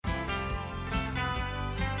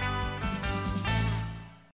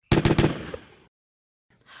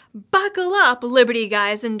Buckle up, Liberty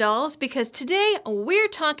guys and dolls, because today we're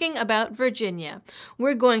talking about Virginia.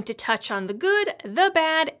 We're going to touch on the good, the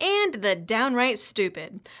bad, and the downright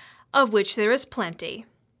stupid, of which there is plenty.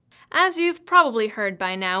 As you've probably heard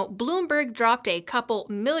by now, Bloomberg dropped a couple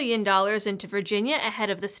 $1 million into Virginia ahead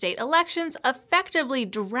of the state elections, effectively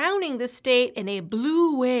drowning the state in a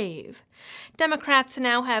blue wave. Democrats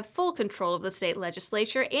now have full control of the state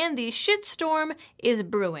legislature, and the shitstorm is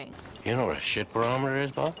brewing. You know what a shit barometer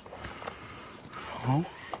is, Bob? Huh?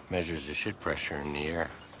 Measures the shit pressure in the air.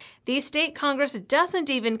 The state Congress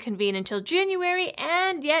doesn't even convene until January,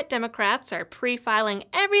 and yet Democrats are pre-filing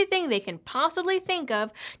everything they can possibly think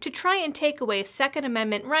of to try and take away Second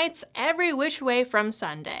Amendment rights every which way from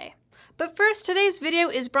Sunday. But first, today's video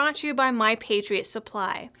is brought to you by My Patriot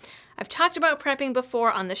Supply. I've talked about prepping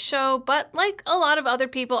before on the show, but like a lot of other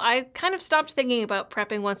people, I kind of stopped thinking about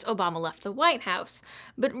prepping once Obama left the White House.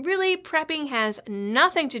 But really, prepping has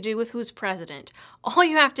nothing to do with who's president. All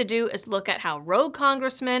you have to do is look at how rogue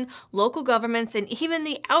congressmen, local governments, and even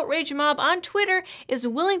the outrage mob on Twitter is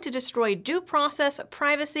willing to destroy due process,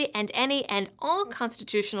 privacy, and any and all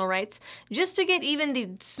constitutional rights just to get even the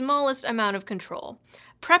smallest amount of control.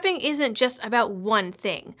 Prepping isn't just about one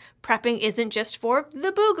thing. Prepping isn't just for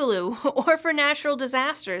the boogaloo or for natural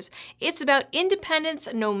disasters. It's about independence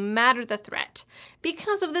no matter the threat.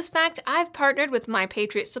 Because of this fact, I've partnered with My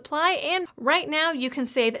Patriot Supply, and right now you can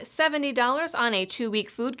save $70 on a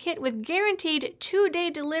 2-week food kit with guaranteed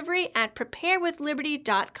 2-day delivery at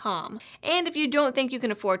preparewithliberty.com. And if you don't think you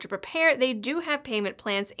can afford to prepare, they do have payment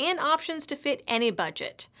plans and options to fit any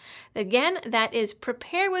budget. Again, that is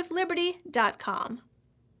preparewithliberty.com.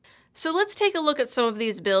 So let's take a look at some of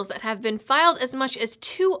these bills that have been filed as much as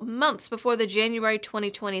 2 months before the January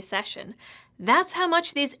 2020 session. That's how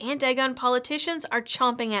much these anti-gun politicians are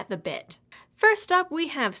chomping at the bit. First up, we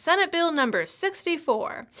have Senate Bill number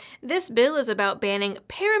 64. This bill is about banning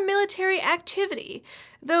paramilitary activity,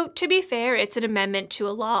 though to be fair, it's an amendment to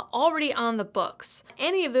a law already on the books.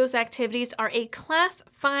 Any of those activities are a Class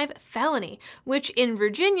 5 felony, which in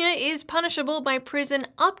Virginia is punishable by prison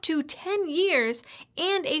up to 10 years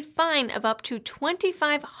and a fine of up to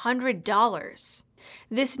 $2,500.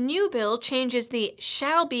 This new bill changes the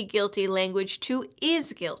shall be guilty language to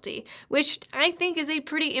is guilty, which I think is a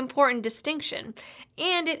pretty important distinction.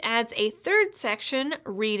 And it adds a third section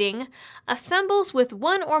reading, assembles with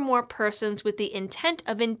one or more persons with the intent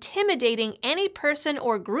of intimidating any person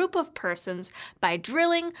or group of persons by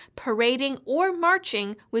drilling, parading, or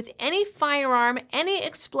marching with any firearm, any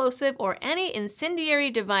explosive or any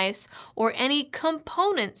incendiary device, or any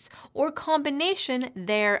components or combination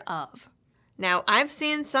thereof. Now, I've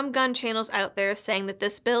seen some gun channels out there saying that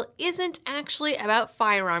this bill isn't actually about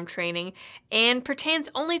firearm training and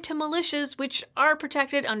pertains only to militias which are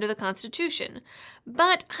protected under the Constitution.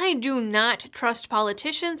 But I do not trust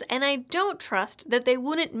politicians, and I don't trust that they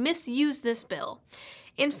wouldn't misuse this bill.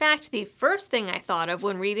 In fact, the first thing I thought of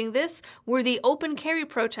when reading this were the open carry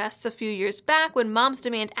protests a few years back when Moms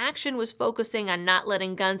Demand Action was focusing on not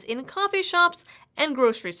letting guns in coffee shops and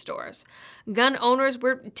grocery stores. Gun owners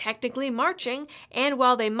were technically marching, and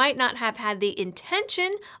while they might not have had the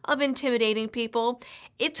intention of intimidating people,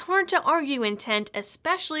 it's hard to argue intent,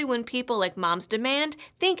 especially when people like Moms Demand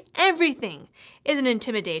think everything is an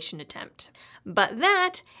intimidation attempt. But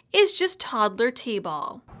that is just toddler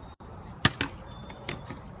t-ball.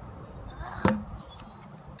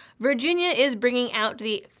 Virginia is bringing out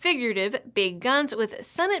the figurative big guns with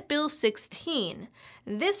Senate Bill 16.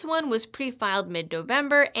 This one was pre-filed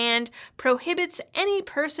mid-November and prohibits any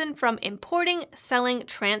person from importing, selling,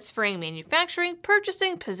 transferring, manufacturing,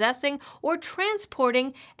 purchasing, possessing, or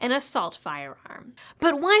transporting an assault firearm.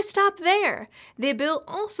 But why stop there? The bill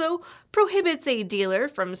also prohibits a dealer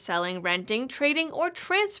from selling, renting, trading, or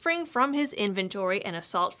transferring from his inventory an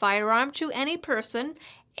assault firearm to any person,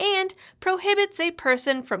 and prohibits a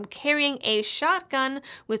person from carrying a shotgun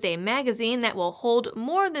with a magazine that will hold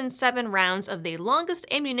more than 7 rounds of the longest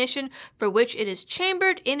ammunition for which it is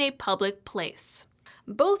chambered in a public place.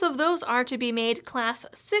 Both of those are to be made Class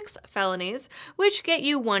 6 felonies, which get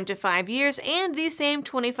you 1 to 5 years and the same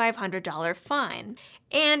 $2,500 fine.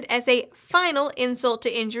 And as a final insult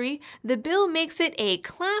to injury, the bill makes it a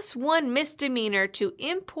Class 1 misdemeanor to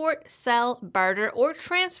import, sell, barter, or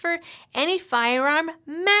transfer any firearm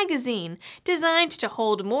magazine designed to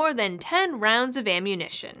hold more than 10 rounds of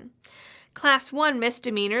ammunition. Class 1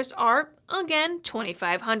 misdemeanors are, again,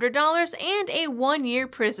 $2,500 and a 1-year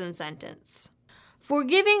prison sentence. For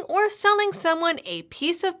giving or selling someone a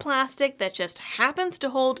piece of plastic that just happens to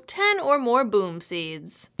hold 10 or more boom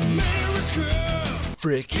seeds. America.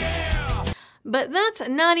 Frick. Yeah. But that's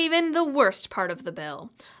not even the worst part of the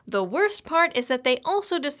bill. The worst part is that they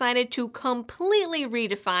also decided to completely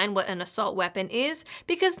redefine what an assault weapon is,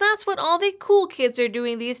 because that's what all the cool kids are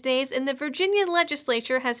doing these days, and the Virginia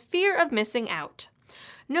legislature has fear of missing out.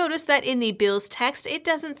 Notice that in the bill's text, it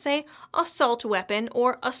doesn't say assault weapon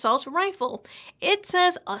or assault rifle. It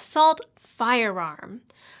says assault firearm.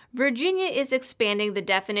 Virginia is expanding the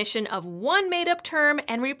definition of one made-up term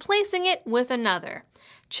and replacing it with another.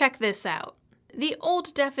 Check this out. The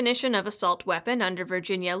old definition of assault weapon under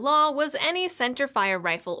Virginia law was any center-fire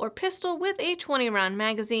rifle or pistol with a 20-round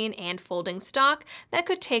magazine and folding stock that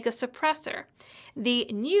could take a suppressor. The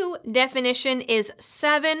new definition is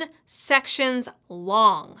 7 sections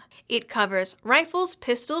long. It covers rifles,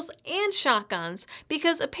 pistols, and shotguns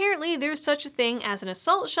because apparently there's such a thing as an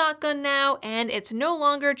assault shotgun now, and it's no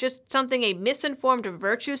longer just something a misinformed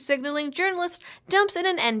virtue-signaling journalist dumps in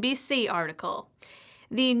an NBC article.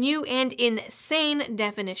 The new and insane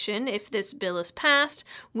definition, if this bill is passed,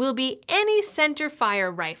 will be any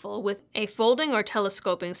center-fire rifle with a folding or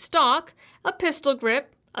telescoping stock, a pistol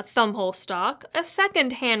grip, a thumbhole stock, a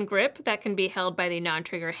second hand grip that can be held by the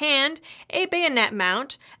non-trigger hand, a bayonet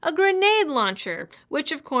mount, a grenade launcher,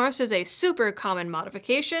 which of course is a super common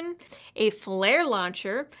modification, a flare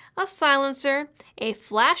launcher, a silencer, a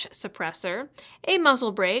flash suppressor, a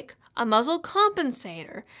muzzle brake, a muzzle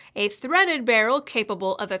compensator, a threaded barrel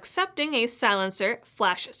capable of accepting a silencer,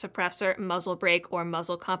 flash suppressor, muzzle brake, or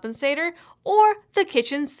muzzle compensator, or the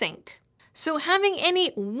kitchen sink. So having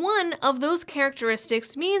any one of those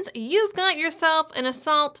characteristics means you've got yourself an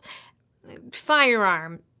assault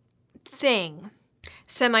firearm thing.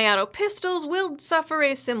 Semi-auto pistols will suffer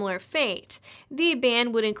a similar fate. The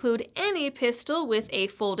ban would include any pistol with a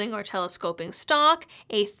folding or telescoping stock,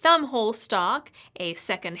 a thumbhole stock, a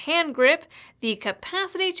second hand grip, the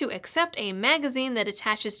capacity to accept a magazine that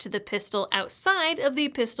attaches to the pistol outside of the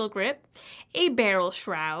pistol grip, a barrel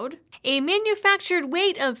shroud, a manufactured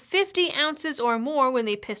weight of 50 ounces or more when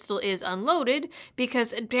the pistol is unloaded,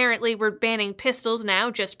 because apparently we're banning pistols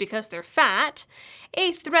now just because they're fat,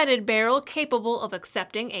 a threaded barrel capable of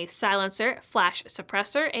accepting a silencer, flash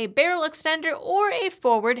suppressor, a barrel extender, or a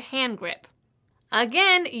forward hand grip.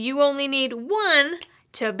 Again, you only need one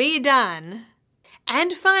to be done.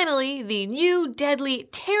 And finally, the new, deadly,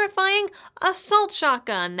 terrifying assault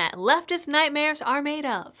shotgun that leftist nightmares are made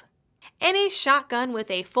of. Any shotgun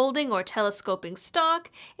with a folding or telescoping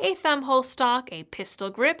stock, a thumbhole stock, a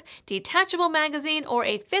pistol grip, detachable magazine, or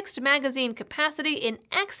a fixed magazine capacity in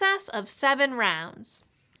excess of 7 rounds.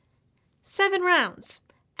 7 rounds,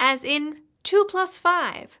 as in 2 +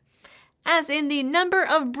 5, as in the number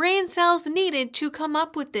of brain cells needed to come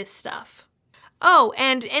up with this stuff. Oh,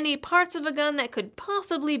 and any parts of a gun that could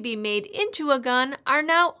possibly be made into a gun are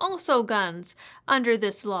now also guns under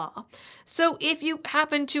this law. So if you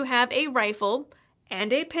happen to have a rifle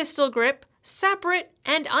and a pistol grip, separate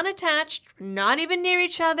and unattached, not even near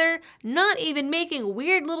each other, not even making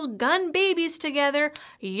weird little gun babies together,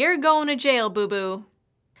 you're going to jail, boo-boo.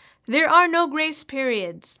 There are no grace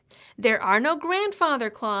periods. There are no grandfather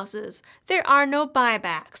clauses. There are no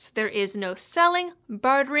buybacks. There is no selling,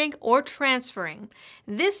 bartering, or transferring.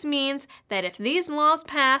 This means that if these laws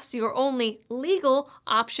pass, your only legal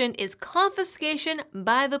option is confiscation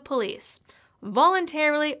by the police,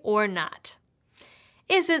 voluntarily or not.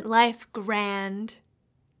 Isn't life grand?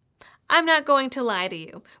 I'm not going to lie to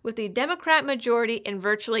you. With the Democrat majority in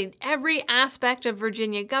virtually every aspect of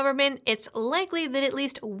Virginia government, it's likely that at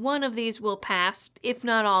least one of these will pass, if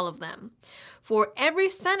not all of them. For every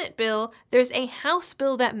Senate bill, there's a House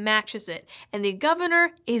bill that matches it, and the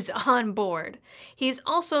governor is on board. He's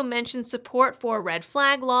also mentioned support for red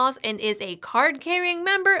flag laws and is a card-carrying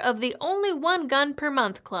member of the Only One Gun Per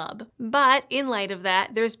Month Club. But in light of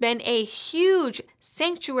that, there's been a huge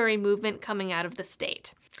sanctuary movement coming out of the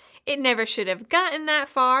state. It never should have gotten that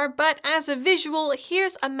far, but as a visual,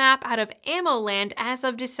 here's a map out of Ammo Land as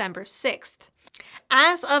of December 6th.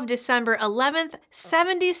 As of December 11th,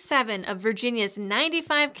 77 of Virginia's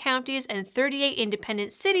 95 counties and 38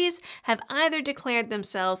 independent cities have either declared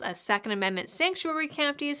themselves as Second Amendment sanctuary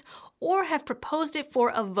counties or have proposed it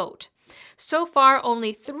for a vote. So far,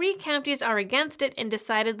 only 3 counties are against it and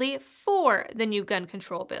decidedly for the new gun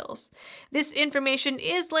control bills. This information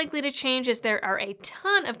is likely to change as there are a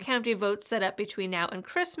ton of county votes set up between now and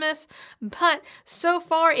Christmas, but so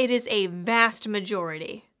far it is a vast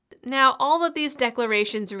majority. Now, all that these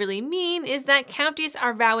declarations really mean is that counties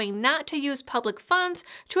are vowing not to use public funds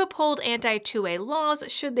to uphold anti-2A laws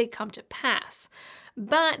should they come to pass.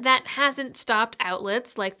 But that hasn't stopped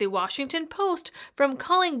outlets like the Washington Post from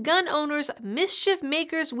calling gun owners mischief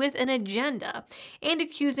makers with an agenda and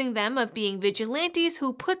accusing them of being vigilantes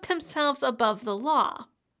who put themselves above the law.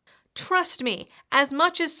 Trust me, as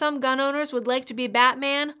much as some gun owners would like to be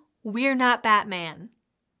Batman, we're not Batman.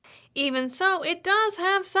 Even so, it does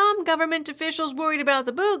have some government officials worried about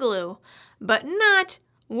the boogaloo, but not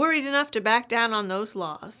worried enough to back down on those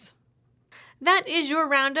laws. That is your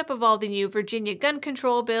roundup of all the new Virginia gun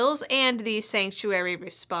control bills and the sanctuary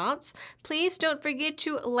response. Please don't forget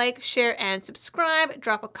to like, share, and subscribe.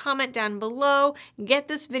 Drop a comment down below. Get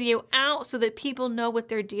this video out so that people know what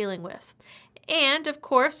they're dealing with. And, of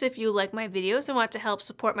course, if you like my videos and want to help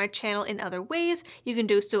support my channel in other ways, you can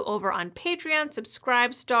do so over on Patreon,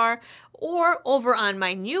 Subscribestar, or over on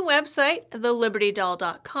my new website,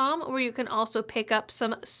 thelibertydoll.com, where you can also pick up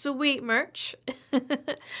some sweet merch.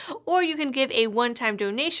 Or you can give a one-time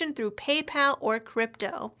donation through PayPal or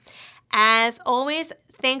crypto. As always,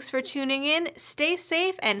 thanks for tuning in, stay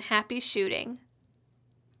safe, and happy shooting.